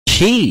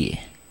Flashy.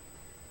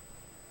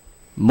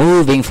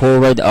 Moving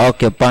forward,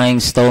 occupying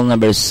stall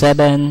number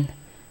 7.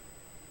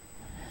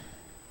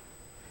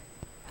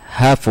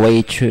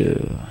 Halfway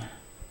through.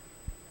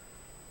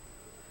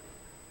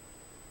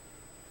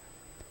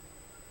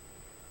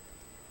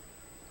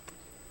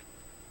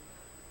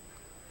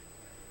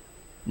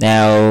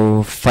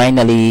 Now,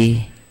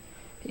 finally,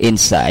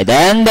 inside.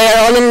 And they're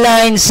all in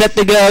line, set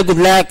to go. Good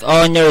luck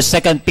on your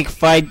second pick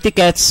 5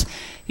 tickets.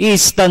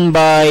 Is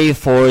standby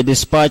for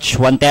dispatch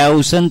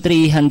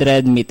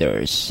 1,300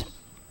 meters.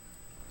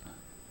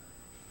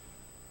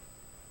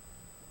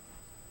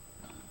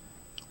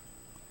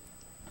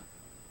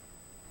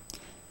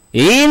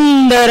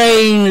 In the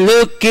rain,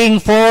 looking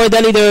for the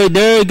leader.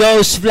 There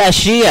goes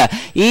Flashy.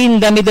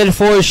 In the middle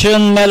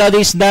portion,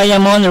 Melody's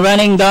Diamond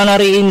running down.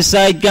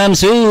 Inside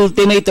comes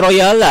Ultimate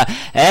Royal.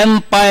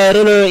 Empire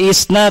Ruler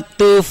is not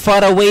too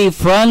far away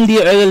from the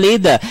early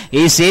lead.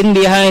 Is in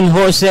behind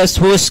Horses,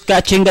 who's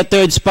catching the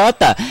third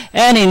spot.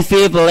 And in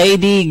fifth,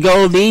 Lady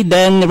Goldie.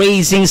 Then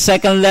racing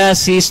second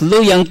last is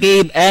Luyang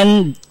Cave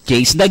and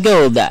Chase the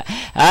Gold.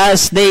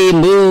 As they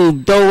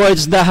move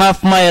towards the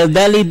half mile,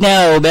 the lead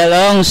now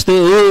belongs to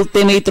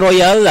Ultimate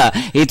Royal.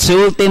 It's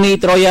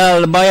Ultimate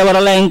Royal by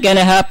a length and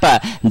a half.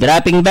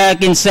 Dropping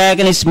back in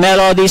second is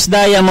Melody's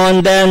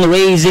Diamond. Then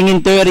racing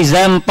in third is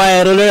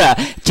Empire Ruler.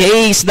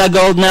 Chase the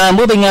Gold now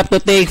moving up to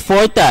take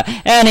fourth.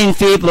 And in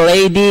fifth,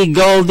 Lady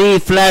Goldie,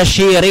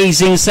 Flashy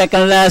racing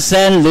second last,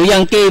 and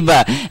Luyang Cave.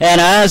 And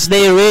as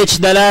they reach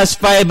the last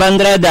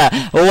 500,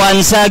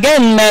 once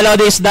again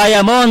Melody's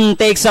Diamond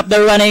takes up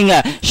the running.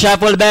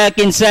 Shuffle back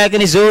in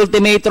second is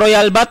Ultimate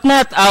Royal, but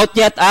not out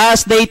yet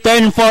as they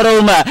turn for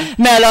home.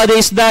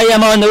 Melody's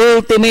Diamond,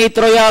 Ultimate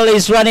Royal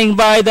is running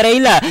by the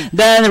rail.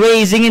 Then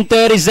racing in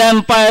third is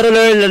Empire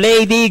Ruler,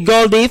 Lady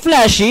Goldie,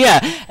 Flashy.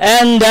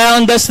 And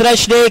down the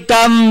stretch they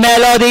come,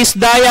 Melody's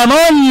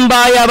Diamond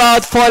by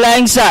about 4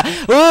 lengths.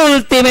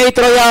 Ultimate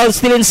Royal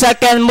still in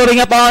second, moving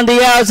up on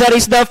the outside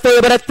is the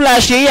favorite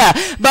Flashy.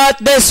 But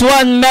this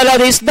one,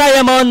 Melody's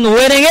Diamond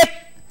winning it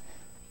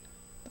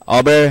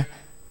over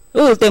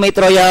Ultimate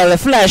Royal,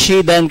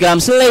 Flashy. Then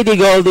comes Lady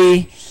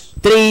Goldie,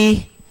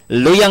 3,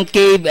 Luyang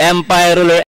Cave, Empire Ruler.